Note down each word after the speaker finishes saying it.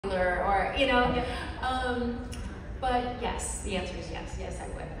popular, or, you know. But yes, the answer is yes. Yes, I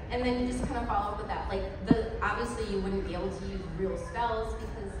would. And then just kind of follow up with that. Like, obviously you wouldn't be able to use real spells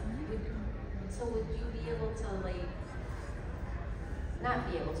because, so would you be able to, like,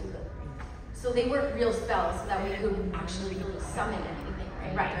 not be able to, but, so they weren't real spells, so that way you could actually really summon anything,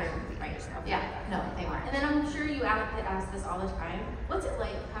 right? Right. Yeah, no, they weren't. And then I'm sure you ask this all the time. What's it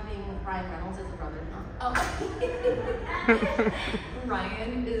like having Ryan Reynolds as a brother-in-law? Oh.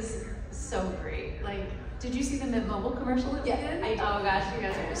 Ryan is so great. Like, did you see the Mint Mobile commercial that we did? Oh gosh, you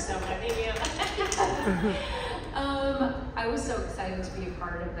guys are just so funny. I was so excited to be a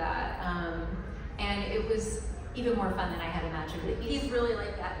part of that. And it was even more fun than I had imagined. He's really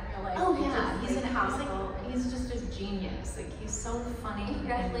like that in real life. Oh yeah, he's just a genius. Like, he's so funny. And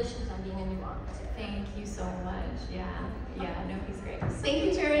congratulations on being a new mom. Thank you so much. Yeah, no, he's great. Thank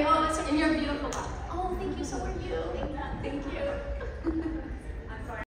you, Terry. Oh, and you're beautiful. Oh, thank you. So are you. Thank you.